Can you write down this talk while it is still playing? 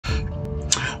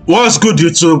What's good,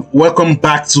 YouTube? Welcome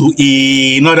back to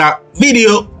another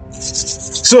video.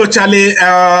 So Charlie,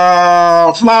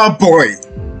 Flower Boy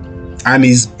and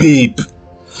his babe,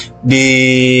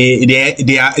 they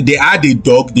had a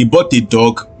dog. They bought a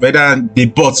dog. Whether they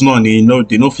bought none, they know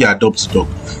if you adopt dog.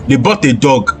 They bought a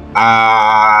dog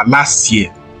last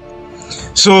year.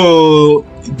 So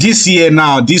this year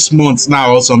now, this month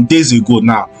now, or some days ago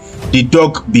now, the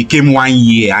dog became 1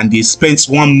 year and they spent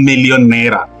 1 million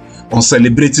naira on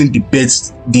celebrating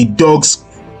the dog's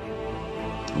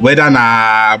whether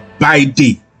na buy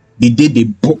day, the day they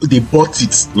bought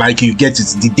it, like you get it,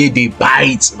 the day they buy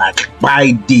it, like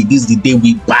buy day, this is the day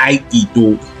we buy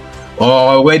it,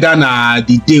 or whether na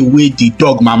the day where the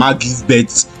dog mama give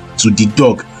birth to the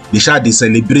dog, they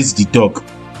celebrate the dog.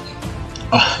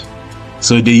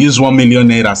 So they use 1 million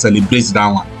naira celebrate that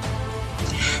one.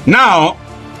 Now,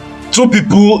 two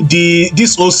people,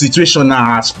 this whole situation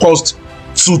now has caused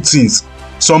two things.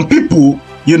 Some people,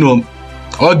 you know,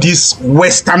 all these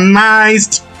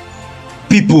westernized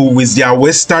people with their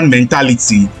western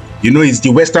mentality, you know, it's the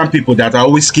western people that are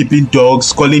always keeping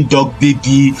dogs, calling dog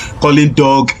baby, calling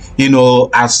dog, you know,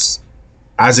 as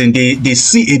in they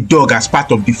see a dog as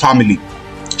part of the family.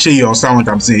 Sure, you understand what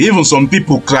I'm saying? Even some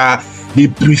people cry, they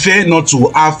prefer not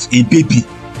to have a baby,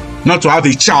 not to have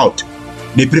a child.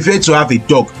 They prefer to have a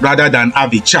dog rather than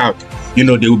have a child. You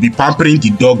know, they will be pampering the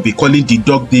dog, be calling the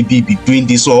dog baby, be doing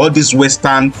this, or all this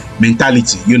Western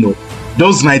mentality, you know.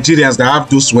 Those Nigerians that have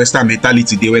those Western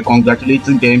mentality, they were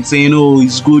congratulating them, saying, oh,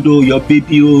 it's good, oh, your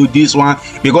baby, oh, this one.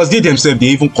 Because they themselves, they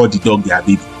even call the dog their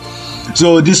baby.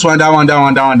 So this one, that one, that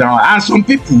one, that one, that one. And some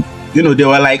people, you know, they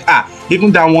were like,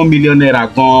 even that 1 million naira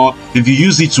gone, if you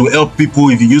use it to help people,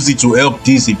 if you use it to help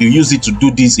this, if you use it to do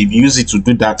this, if you use it to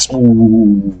do that,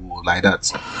 ooh, like that.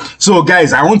 So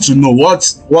guys, I want to know what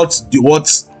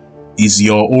is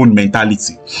your own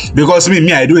mentality, because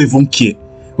me I don't even care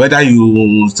whether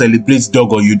you celebrate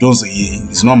dog or you don't.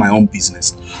 It's not my own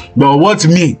business. But what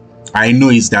I know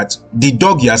is that the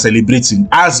dog you are celebrating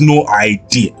has no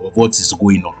idea of what is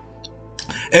going on.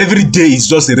 Every day is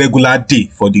just a regular day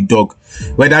for the dog,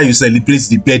 whether you celebrate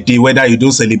the birthday, whether you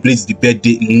don't celebrate the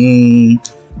birthday.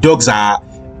 Dogs are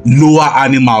lower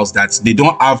animals that they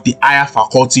don't have the higher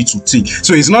faculty to think.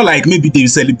 So it's not like maybe they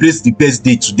celebrate the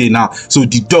birthday today now, so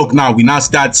the dog now will now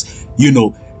start, you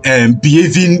know,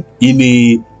 behaving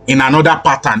in another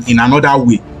pattern, in another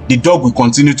way. The dog will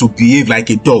continue to behave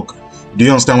like a dog. Do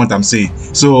you understand what I'm saying?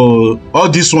 So all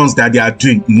these ones that they are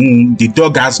doing, the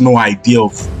dog has no idea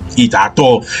of it at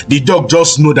all. The dog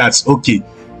just know that, okay,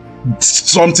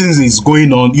 something is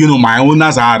going on, you know, my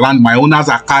owners are around, my owners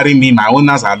are carrying me, my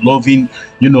owners are loving,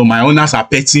 you know, my owners are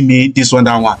petting me, this one,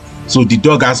 that one. So the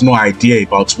dog has no idea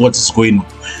about what is going on.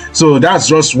 So that's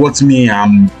just what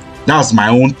that's my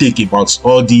own take about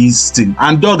all these things.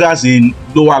 And dog has a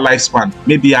lower lifespan,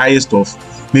 maybe highest of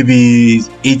maybe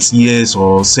 8 years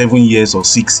or 7 years or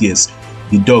 6 years.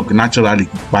 The dog naturally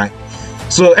goodbye.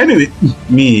 So anyway,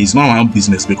 it's not my own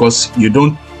business, because you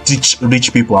don't teach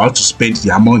rich people how to spend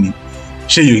their money.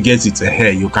 Sure, you get it.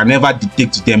 You can never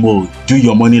dictate to them, oh, do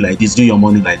your money like this, do your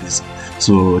money like this.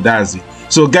 So that's it.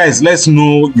 So guys, let's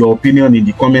know your opinion in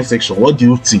the comment section. What do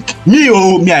you think? Me,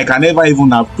 I can never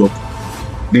even have dog,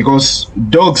 because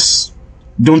dogs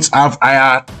don't have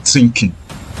higher thinking.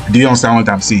 Do you understand what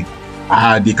I'm saying?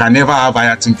 They can never have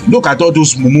higher thinking. Look at all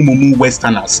those mumu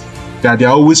westerners that they're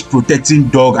always protecting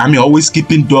dog, always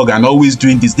keeping dog and always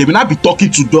doing this. They will not be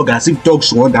talking to dog as if dogs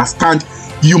should understand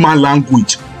human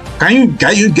language. Can you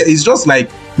get? It's just like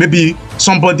maybe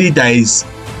somebody that is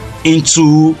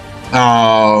into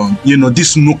you know,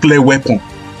 this nuclear weapon.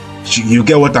 You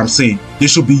get what I'm saying? They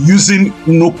should be using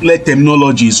nuclear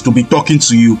technologies to be talking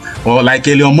to you, or like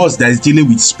Elon Musk that is dealing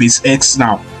with SpaceX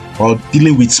now, or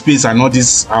dealing with space and all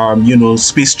this, you know,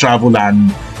 space travel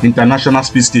and international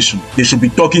space station. They should be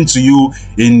talking to you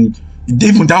in,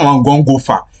 even that one won't go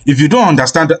far. If you don't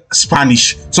understand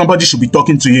Spanish, somebody should be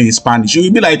talking to you in Spanish. You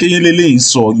will be like, hey,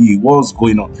 so what's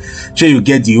going on? Sure, you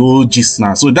get the whole gist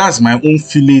now. So that's my own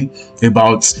feeling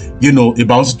about, you know,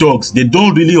 about dogs. They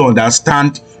don't really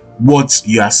understand what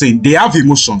you are saying. They have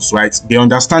emotions, right? They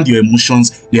understand your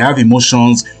emotions. They have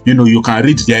emotions, you know, you can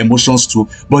read their emotions too.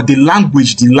 But the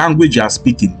language you are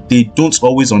speaking, they don't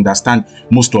always understand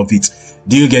most of it.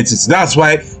 Do you get it? That's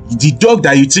why the dog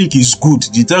that you think is good,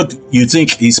 the dog you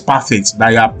think is perfect,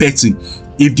 that you are petting,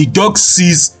 if the dog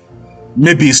sees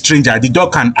maybe a stranger, the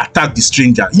dog can attack the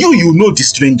stranger. You know the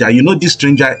stranger, you know this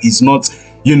stranger is not,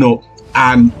 you know,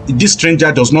 and this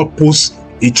stranger does not pose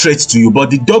a threat to you, but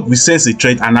the dog will sense a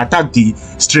threat and attack the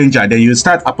stranger. Then you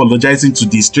start apologizing to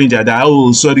the stranger that,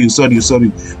 oh, sorry.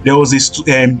 There was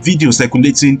a video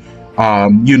circulating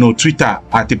you know, Twitter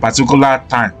at a particular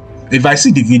time. If I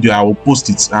see the video, I will post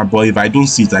it. But if I don't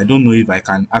see it, I don't know if I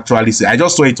can actually see it. I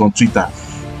just saw it on Twitter.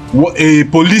 A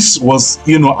police was,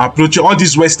 you know, approaching all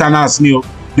these Westerners. You know,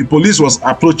 the police was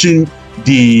approaching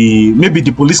maybe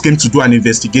the police came to do an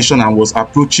investigation and was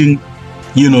approaching,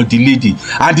 you know, the lady,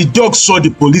 and the dog saw the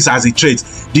police as a threat.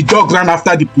 The dog ran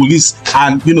after the police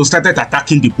and, you know, started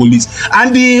attacking the police,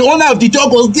 and the owner of the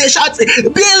dog was there shouting,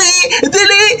 Billy,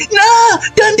 no,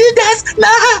 don't do that,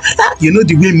 nah. You know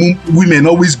the way women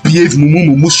always behave,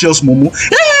 mumutious mumu.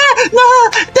 No,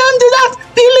 don't do that,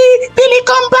 Billy,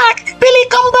 come back, Billy,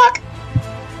 come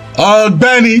back.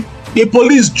 Benny, the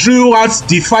police drew out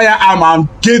the firearm and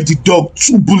gave the dog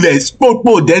 2 bullets.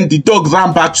 Then the dog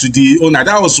ran back to the owner.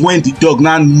 That was when the dog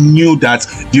now knew that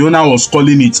the owner was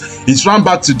calling it. It ran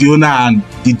back to the owner and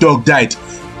the dog died.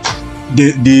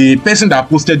 The person that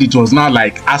posted it was now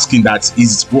like asking that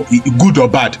is good or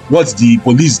bad. What the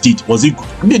police did, was it good?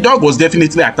 The dog was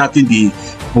definitely attacking the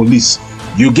police.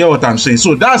 You get what I'm saying?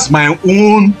 So that's my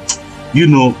own, you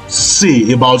know,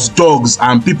 say about dogs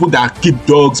and people that keep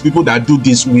dogs, people that do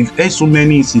this. There's so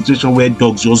many situations where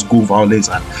dogs just go violent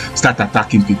and start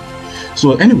attacking people.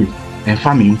 So anyway, and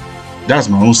family, that's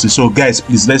my own say. So guys,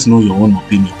 please let's know your own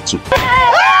opinion too.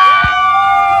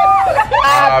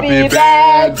 Happy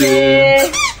birthday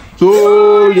to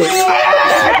you.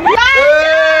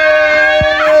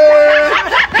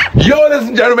 Yo, ladies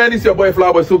and gentlemen, it's your boy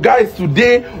Flower. So guys,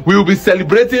 today we will be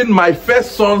celebrating my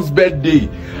first son's birthday.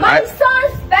 My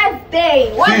son's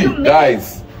birthday. What do you mean?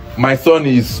 Guys, my son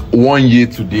is 1 year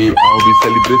today and we'll be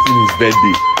celebrating his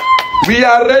birthday. We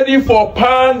are ready for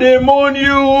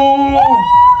pandemonium.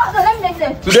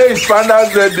 Today is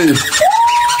Panda's birthday.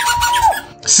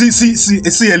 See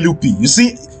LUP. You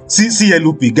see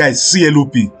LUP, guys. See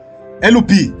LUP.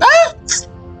 LUP. Ah!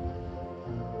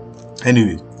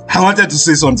 Anyway, I wanted to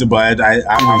say something, but I'm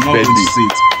not going to say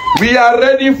it. We are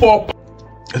ready for.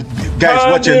 Guys,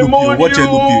 watch LUP. Watch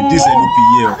LUP. This LUP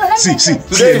here. See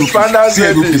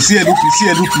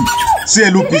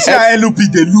LUP. See how LUP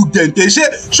they look them. They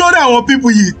show them what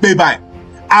people you pay by.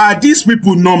 Are these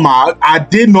people normal? Are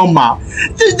they normal?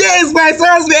 Today is my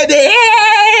son's birthday.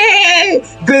 Hey!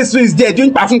 Grace is there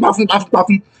doing perfume.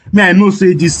 May I know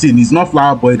say this thing is not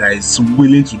Flower Boy that is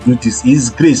willing to do this. It's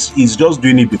Grace. He's just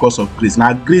doing it because of Grace.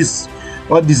 Now Grace,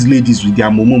 all these ladies with their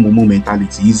momo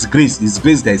mentality. It's Grace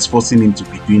that is forcing him to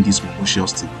be doing this momo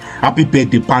thing. Happy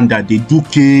birthday, Panda. They do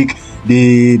cake.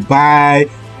 They buy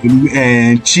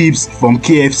chips from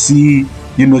KFC.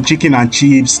 You know, chicken and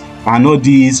chips. And all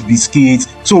these biscuits.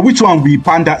 So which one we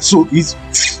Panda? So it's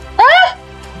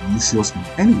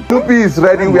anyway. LUP is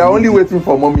ready. We are only waiting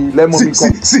for mommy. Let mommy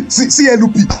come. See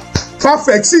LUP.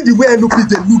 Perfect. See the way LUP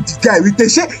they look the guy with the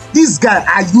shit. This guy,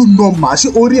 are you normal? She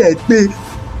already pay.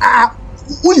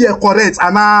 Who you correct?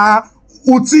 Ana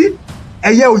uti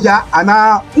eye oya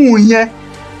ana unye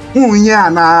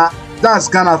ana. That's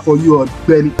Ghana for you,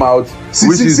 Benny. Out.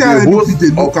 Which is the host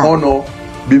of honor.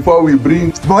 Before we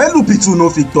bring, but LUP too no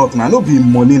fit talk now, no be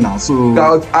money now, so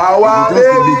out our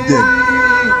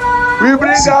we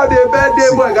bring out the birthday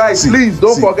boy, guys. Please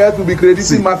don't forget to be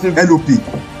crediting massive LUP.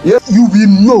 Yes, you will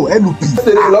know LUP.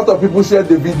 A lot of people share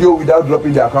the video without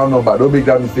dropping their account number. Don't make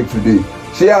that mistake today.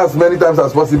 Share as many times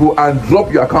as possible and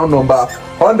drop your account number.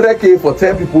 100K for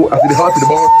 10 people as the heart to the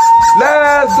ball.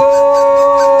 Let's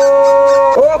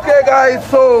go. Okay, guys.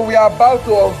 So we are about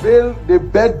to unveil the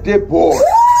birthday boy.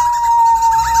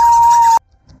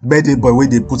 Birthday boy where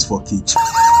they put for cage.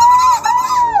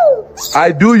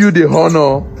 I do you the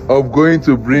honor of going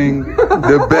to bring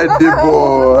the birthday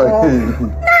boy.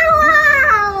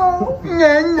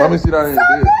 Let me see that in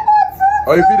there.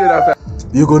 Or you feel it that time.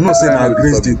 You go no say now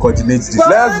Grace to coordinate this.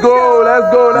 Let's go.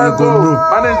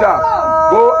 Manager,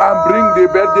 go and bring the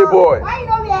birthday boy. Why you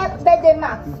don't wear birthday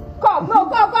mask? Come.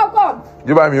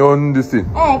 Give me my own this thing.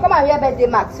 Hey, come and wear birthday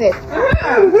mask first.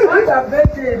 What's a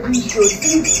birthday video?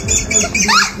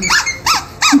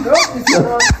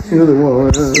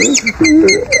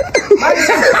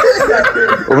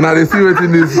 When they see what's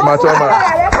in this macho man.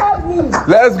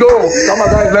 Let's go. Come on,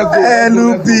 guys, let's go.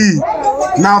 LUP.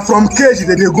 Now from cage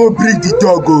they go bring the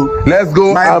dog. Let's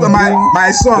go.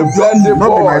 My son, not be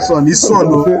my son, his son.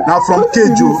 Now from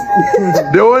cage.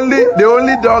 The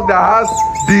only dog that has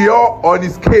Dior on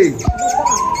his cage.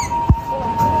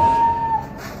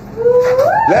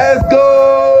 Let's go.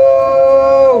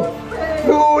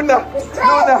 Luna.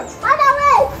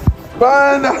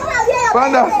 Panda.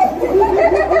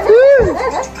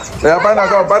 Yeah, Panda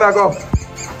come.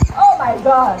 Oh my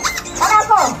God. Panda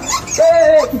come.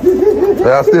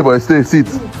 Yeah, stay boy, sit.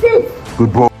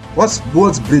 Good boy.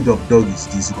 What breed of dog is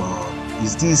this, God?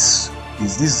 Is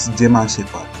is this German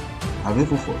Shepherd. I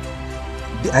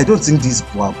don't think this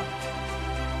Boab.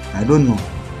 I don't know.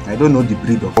 I don't know the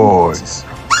breed of horses.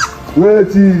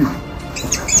 Wait.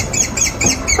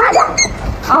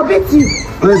 I'll beat you.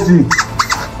 Wait.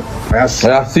 Yeah,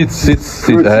 sit.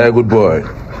 Good boy.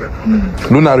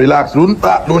 Luna, relax.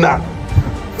 Luna.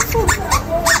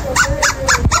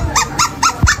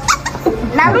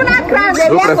 Now Luna cries.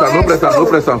 No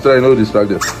press. I'm sorry, no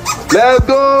distraction. Let's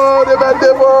go, the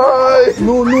birthday boy.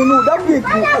 No, that big.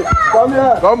 Come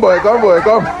here. Come, boy,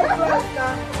 come.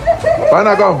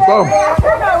 Pana, come.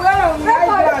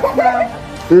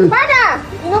 Father,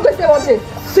 you know go say what it?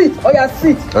 Sit. Oh yeah,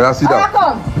 sit. Sit down.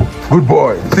 Come. Good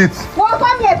boy. Sit. Well,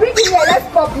 come here. Bring him here. Let's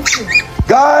pop this thing.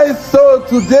 Guys, so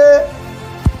today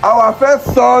our first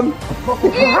son.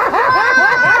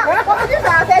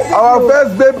 Our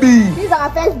first baby. This is our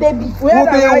first baby. Will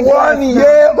be 1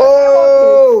 year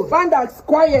old. Panda,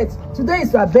 quiet. Today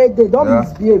is your birthday. Don't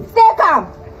misbehave. Stay calm.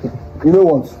 You know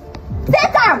what? Stay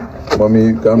calm.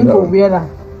 Mommy, calm down.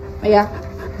 Yeah.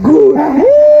 Good.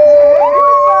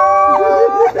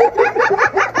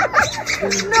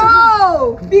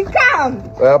 No. Be calm.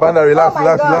 Panda, relax.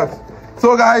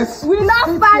 So guys, We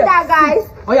love Panda, guys.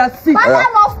 Oh yeah, sit. Panda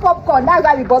loves popcorn. That's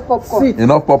why we bought popcorn. Sit.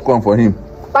 enough popcorn for him.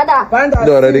 Panda.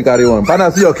 They already carry one.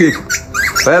 Panda, see your cake.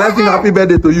 Let's sing happy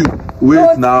birthday to you.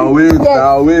 Wait now.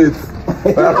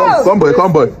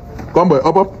 Come boy.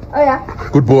 Up. Oh yeah.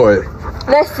 Good boy.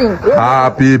 Let's sing.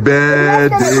 Happy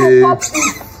birthday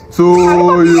to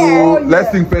you.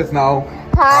 Let's sing first now.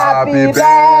 Happy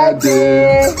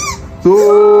birthday to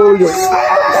you.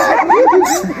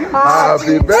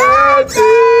 Happy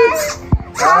birthday.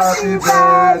 Happy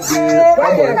birthday.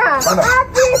 Come on.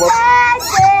 Happy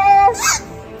birthday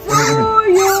to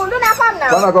you. Luna, come now.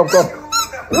 Panda, come.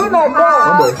 Luna, go.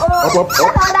 Come boy. Up.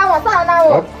 That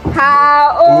one.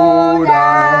 How old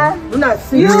are Luna,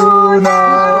 sit. You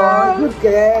now. Good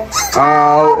girl.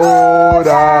 How old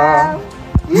are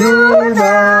you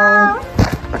now?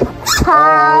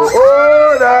 How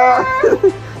old are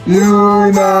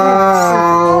you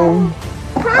now?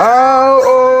 How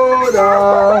old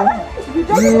are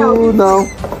you now?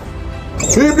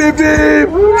 Beep, beep, beep.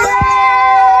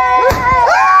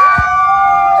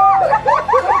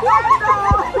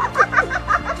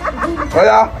 Oh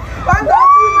yeah. Panda,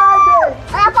 happy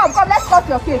birthday. come, let's cut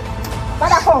your cake.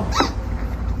 Panda, come.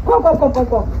 Come.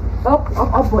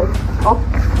 Up, boy. Up.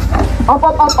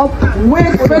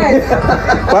 Wait first.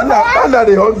 Panda,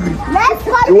 they hungry. Let's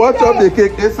cut You want the up the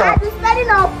cake, Esa? I'm spelling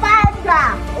of Panda.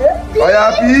 Oh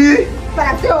yeah, P.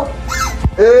 Panda, say up.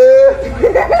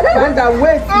 Panda,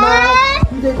 wait now.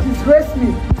 You dey disgrace me.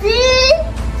 D.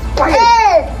 Panda.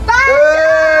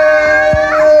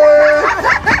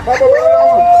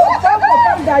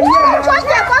 Panda, here.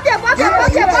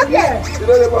 Pop here.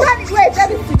 Wait, let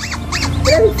me see.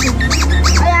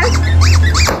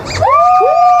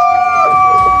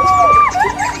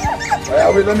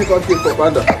 Wait, let me cut cake for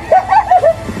Panda.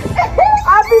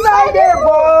 Happy birthday,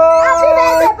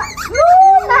 boy.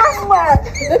 Luna.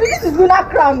 Baby, this is Luna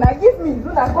crown now. Give me.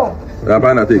 Luna, come.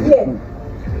 Panda, take. Yeah.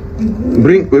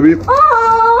 Bring, baby.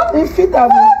 Oh, They fit am.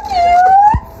 so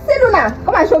cute. See Luna.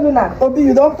 Come and show Luna. Obi,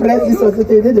 you don't press this or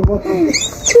today. They want to.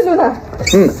 See Luna.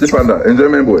 See Panda, enjoy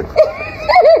my boy.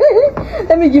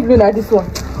 Let me give Luna this one.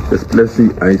 Let's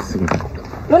see icing.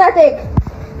 Luna, take.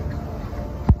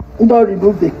 Don't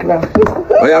remove the crown.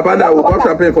 Oh yeah, Panda, we'll pop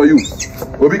champagne for you.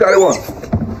 Obi, carry one.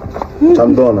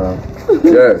 I'm done now.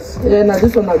 Yes. Yeah, now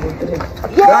this one I will drink.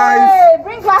 Yay! Guys.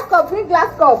 Bring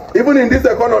glass cup. Even in this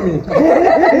economy.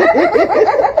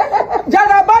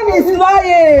 Jagaban is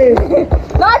lying.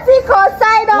 Nothing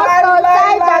outside of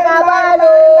Jagaban.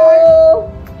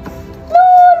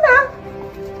 Luna.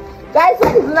 Guys,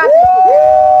 what is Luna?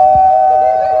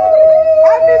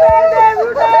 Happy birthday,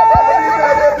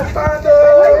 Panda.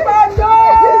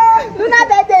 Luna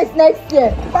birthday is next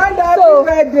year. Panda, happy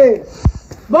birthday.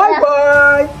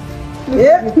 Bye.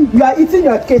 Yeah, you are eating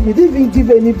your cake. You didn't even give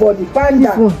anybody.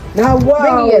 Panda. Now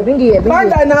wow. Bring it here.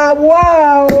 Panda, now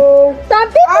wow. Some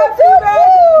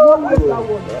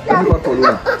people do.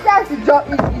 That's the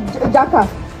jackass.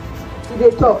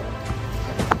 They talk.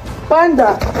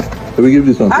 Panda, Can we give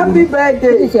this one? happy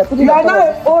birthday. You are not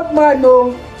an old man,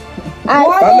 no.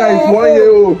 Panda is 1 year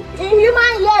old. In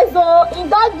human years, though, in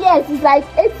dog years, it's like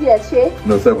 8 years, Shay.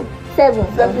 No, 7.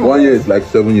 7. 1 year is like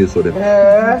 7 years for them.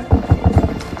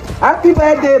 Happy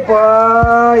birthday,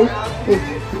 boy.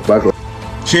 Back up.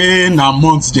 She na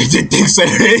months they take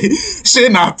celebrate. She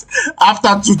not after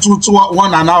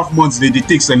 1.5 months they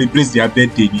take celebrate their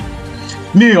birthday.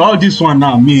 Me all this one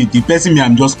now, the person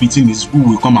I'm just pitying is who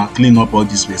will come and clean up all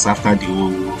this place after the whole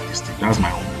this thing. That's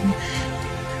my own.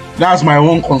 That's my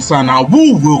own concern. Now,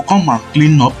 who will come and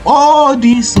clean up all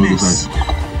this mess?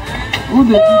 Who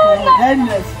the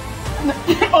headless? I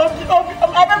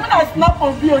remember I snap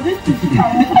of you. This is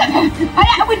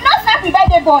We not snap with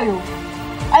birthday boy.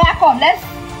 Oya, come, let's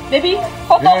maybe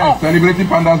photo up. Celebrating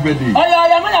Panda's birthday.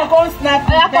 Oya, man, I go snap.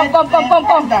 Oya, come.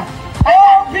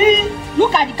 Obi,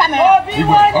 look at the camera. Obi,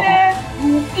 one day.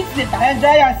 It's later.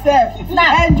 Enjoy yourself.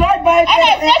 Snap. Enjoy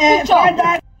birthday. Take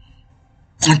picture.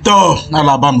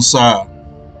 Alabama, sir.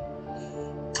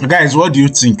 Guys, what do you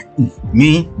think?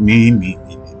 Me.